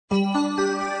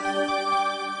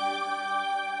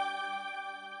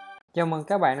Chào mừng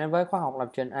các bạn đến với khóa học lập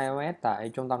trình iOS tại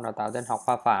Trung tâm Đào tạo tin học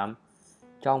Khoa Phạm.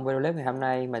 Trong video clip ngày hôm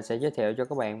nay, mình sẽ giới thiệu cho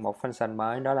các bạn một function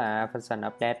mới, đó là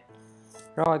FunctionUpdate.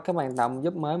 Rồi, các bạn tạo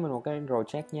giúp mới mình một cái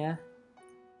project nhé.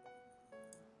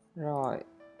 Rồi,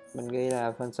 mình ghi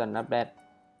là FunctionUpdate.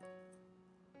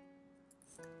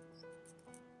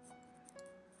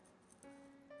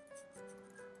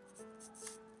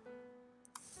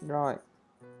 Rồi,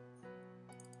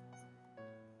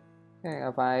 cái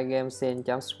file game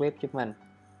scene.script giúp mình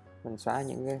xóa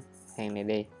những cái hàng này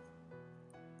đi.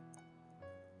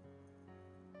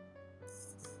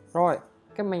 Rồi,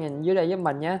 các bạn nhìn dưới đây giúp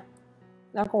mình nhé.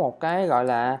 Nó có một cái gọi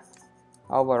là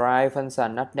override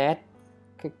function update.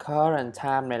 Cái current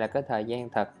time này là cái thời gian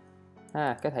thực,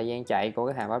 cái thời gian chạy của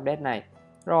cái hàm update này.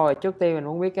 Rồi, trước tiên mình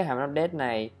muốn biết cái hàm update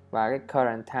này và cái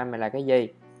current time này là cái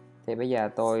gì, thì bây giờ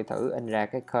tôi thử in ra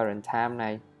cái current time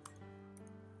này.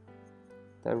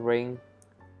 Tôi ring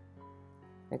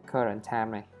cái current time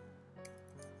này.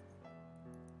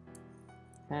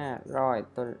 Rồi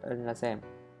tôi in ra xem.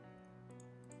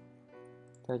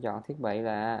 Tôi chọn thiết bị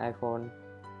là iPhone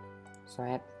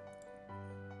 6s.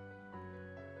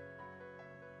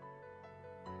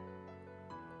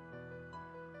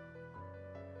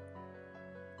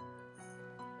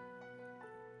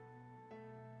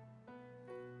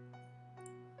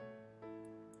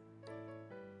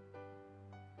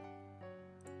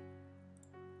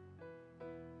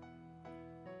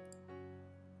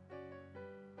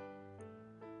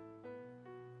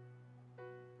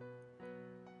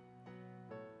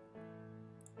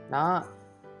 Đó,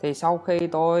 thì sau khi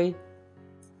tôi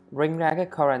ring ra cái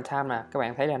current time nè, các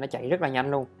bạn thấy là nó chạy rất là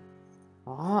nhanh luôn.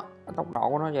 Đó, tốc độ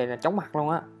của nó vậy là chóng mặt luôn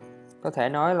á. Có thể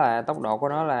nói là tốc độ của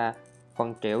nó là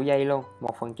phần triệu giây luôn,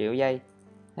 1/1000 giây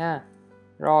ha.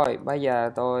 Rồi bây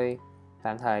giờ tôi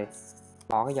tạm thời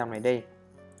bỏ cái dòng này đi,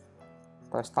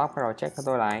 tôi stop cái project của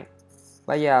tôi lại.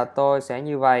 Bây giờ tôi sẽ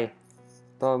như vậy.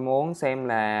 Tôi muốn xem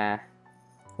là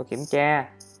tôi kiểm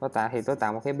tra, tôi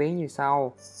tạo một cái biến như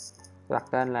sau. Tôi đặt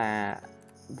tên là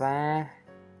va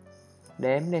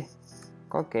đếm đi,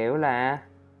 có kiểu là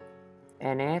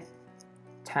ns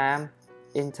time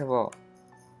interval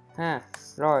ha.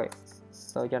 Rồi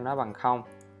tôi cho nó bằng 0.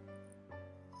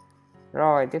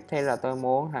 Rồi tiếp theo là tôi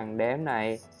muốn thằng đếm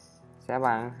này sẽ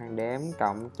bằng thằng đếm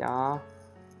cộng cho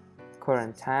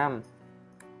current time.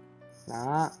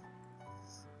 Đó.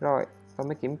 Rồi tôi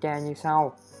mới kiểm tra như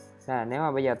sau, là nếu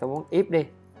mà bây giờ tôi muốn if đi,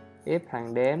 if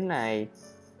thằng đếm này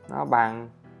nó bằng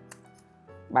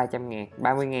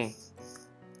 30.000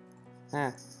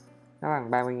 ha, nó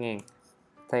bằng 30.000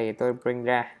 thì tôi bring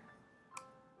ra,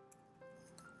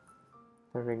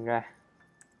 tôi ring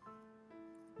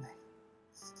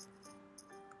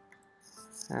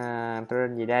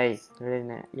gì đây, tôi ring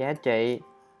giá trị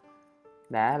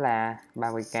đã là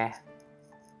 30k.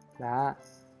 Đó,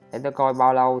 để tôi coi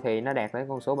bao lâu thì nó đạt tới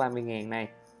con số 30.000 này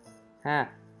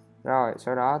ha. Rồi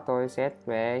sau đó tôi set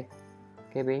về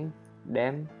cái biến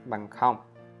đếm bằng 0,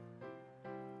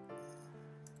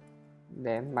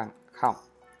 đếm bằng 0.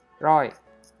 Rồi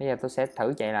bây giờ tôi sẽ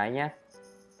thử chạy lại nhé.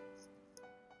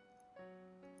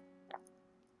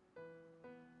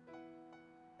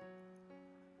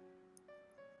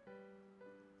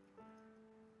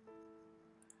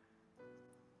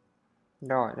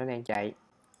 Rồi nó đang chạy,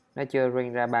 nó chưa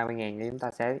ring ra 30.000 thì chúng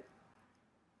ta sẽ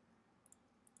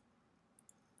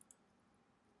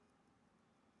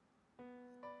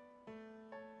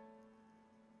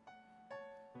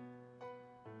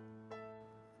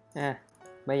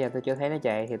bây giờ tôi chưa thấy nó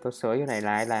chạy thì tôi sửa chỗ này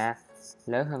lại là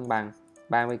lớn hơn bằng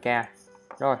 30k.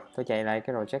 Rồi tôi chạy lại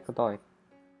cái project của tôi.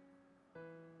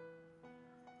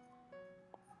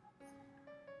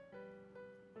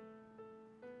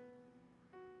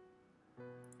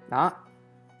 Đó,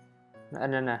 nó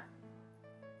in lên nè,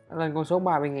 nó lên con số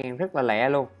 30.000 rất là lẹ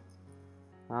luôn.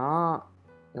 Đó,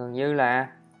 gần như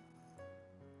là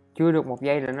chưa được 1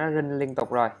 giây là nó ring liên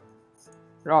tục rồi.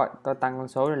 Rồi tôi tăng con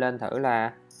số này lên thử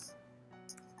là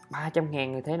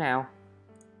 300.000 như thế nào,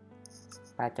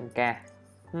 300k.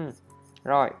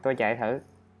 Rồi tôi chạy thử.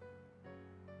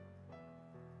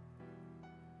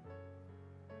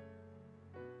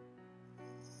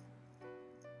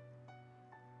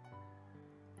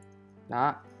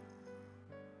 Đó.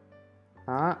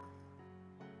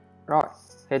 Rồi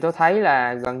thì tôi thấy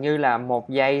là gần như là 1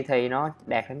 giây thì nó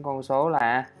đạt đến con số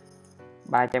là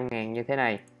 300.000 như thế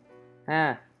này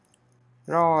ha.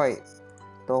 Rồi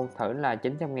tôi thử là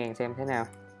 900.000 xem thế nào,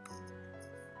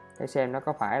 để xem nó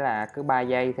có phải là cứ 3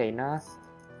 giây thì nó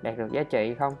đạt được giá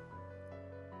trị không.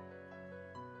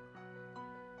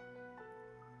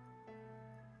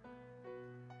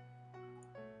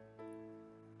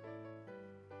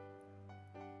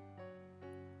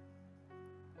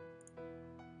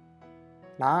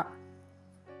 Đó.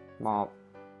 1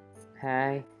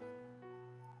 2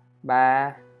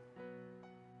 3.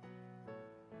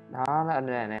 Đó, nó in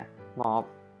ra nè. 1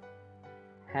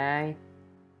 2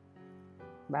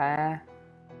 3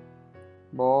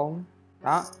 4.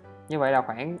 Đó. Như vậy là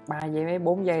khoảng 3 giây mấy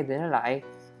 4 giây thì nó lại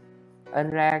in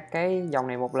ra cái dòng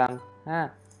này một lần ha.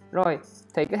 Rồi,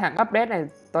 thì cái thằng update này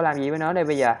tôi làm gì với nó đây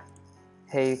bây giờ?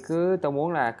 Thì tôi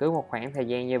muốn là cứ một khoảng thời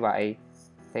gian như vậy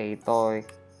thì tôi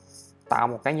tạo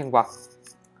một cái nhân vật.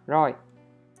 Rồi,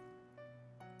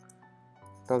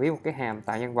 tôi viết một cái hàm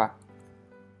tạo nhân vật.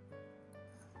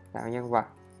 Tạo nhân vật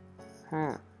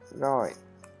ha. Rồi,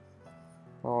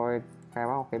 tôi khai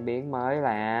báo một cái biến mới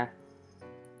là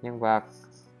nhân vật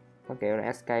có kiểu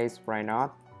là sk sprite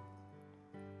node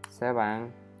sẽ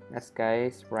bằng sk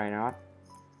sprite node.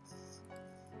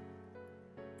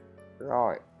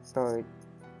 Rồi, tôi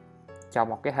chọn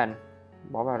một cái hình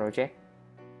bỏ vào project.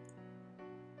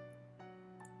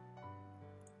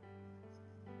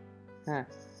 Ha.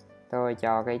 Tôi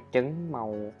cho cái trứng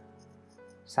màu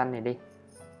xanh này đi.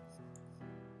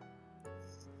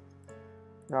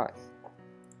 Rồi,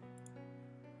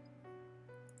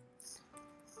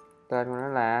 tên của nó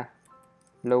là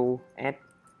LUES.bng.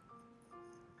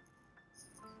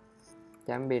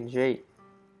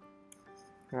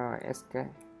 Rồi, sk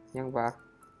nhân vật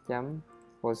chấm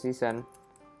position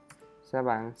sẽ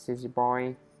bằng cg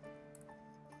point.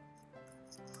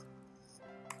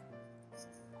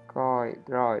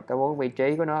 Rồi, tôi muốn vị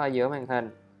trí của nó ở giữa màn hình.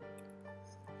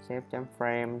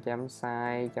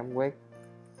 Shape.frame.size.width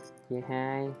chia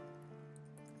 2.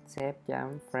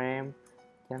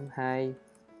 Shape.frame.height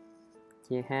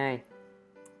chia 2.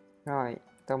 Rồi,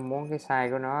 tôi muốn cái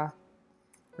size của nó.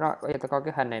 Rồi, bây giờ tôi coi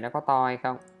cái hình này nó có to hay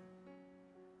không.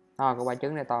 Cái quả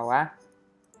trứng này to quá.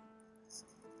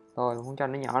 Tôi muốn cho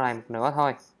nó nhỏ lại một nửa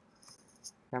thôi.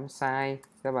 Size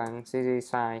sẽ bằng cg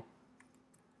size.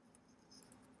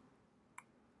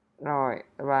 Rồi,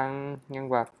 bằng nhân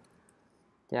vật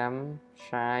chấm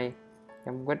size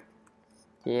chấm width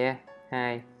chia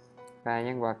 2 và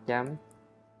nhân vật chấm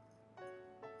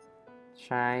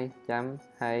size chấm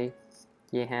height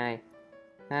chia 2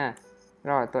 ha.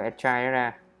 Rồi, tôi extract nó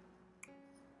ra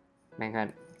màn hình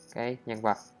cái nhân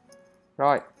vật.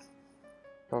 Rồi,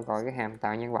 tôi gọi cái hàm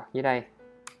tạo nhân vật dưới đây.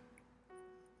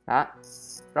 Đó.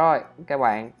 Rồi, các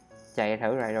bạn chạy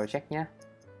thử lại rồi check nhé.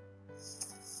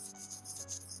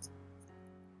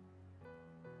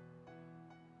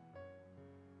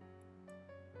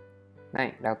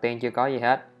 Này, đầu tiên chưa có gì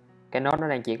hết. Cái nốt nó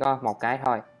đang chỉ có một cái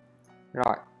thôi.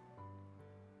 Rồi,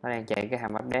 nó đang chạy cái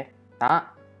hàm update. Đó,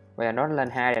 bây giờ nốt lên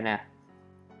 2 rồi nè.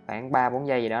 Khoảng 3-4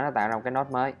 giây gì đó nó tạo ra một cái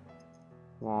nốt mới.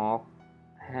 1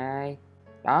 2.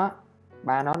 Đó,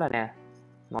 3 nốt rồi nè.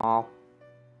 1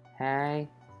 2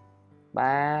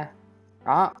 3.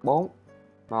 Đó, 4.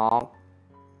 1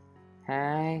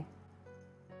 2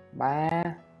 3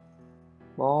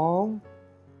 4.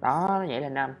 Đó, nó nhảy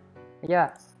lên 5. Thấy chưa?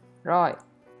 Rồi,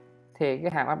 thì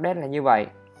cái hàm update là như vậy.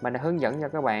 Mình đã hướng dẫn cho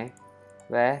các bạn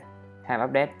về hàm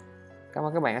update. Cảm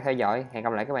ơn các bạn đã theo dõi. Hẹn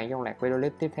gặp lại các bạn trong loạt video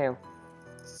clip tiếp theo.